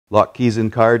Lock keys in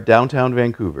car, downtown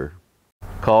Vancouver.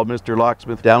 Call Mr.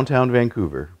 Locksmith, downtown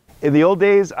Vancouver. In the old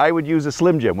days, I would use a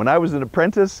Slim Jim. When I was an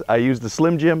apprentice, I used the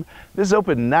Slim Jim. This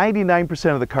opened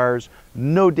 99% of the cars,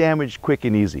 no damage, quick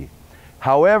and easy.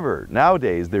 However,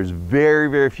 nowadays, there's very,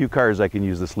 very few cars I can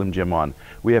use the Slim Jim on.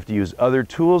 We have to use other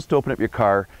tools to open up your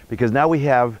car, because now we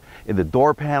have, in the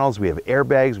door panels, we have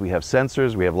airbags, we have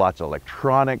sensors, we have lots of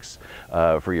electronics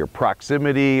for your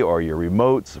proximity or your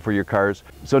remotes for your cars.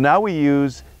 So now we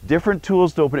use different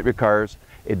tools to open up your cars.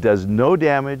 It does no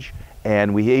damage,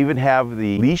 and we even have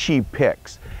the leashy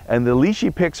picks. And the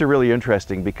leashy picks are really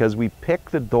interesting because we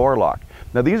pick the door lock.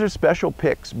 Now these are special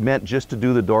picks meant just to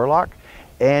do the door lock,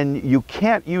 and you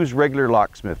can't use regular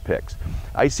locksmith picks.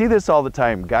 I see this all the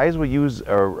time. Guys will use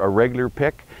a regular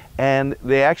pick and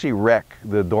they actually wreck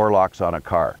the door locks on a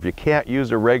car. You can't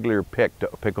use a regular pick to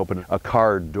pick open a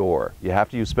car door. You have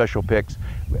to use special picks.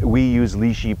 We use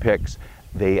leashy picks.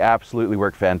 They absolutely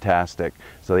work fantastic.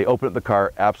 So they open up the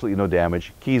car, absolutely no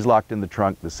damage. Keys locked in the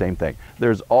trunk, the same thing.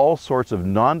 There's all sorts of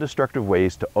non-destructive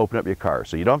ways to open up your car.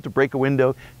 So you don't have to break a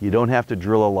window, you don't have to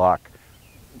drill a lock.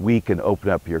 We can open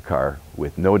up your car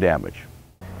with no damage.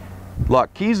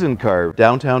 Lock keys in car,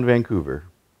 downtown Vancouver.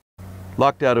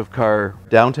 Locked out of car,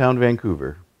 downtown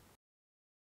Vancouver.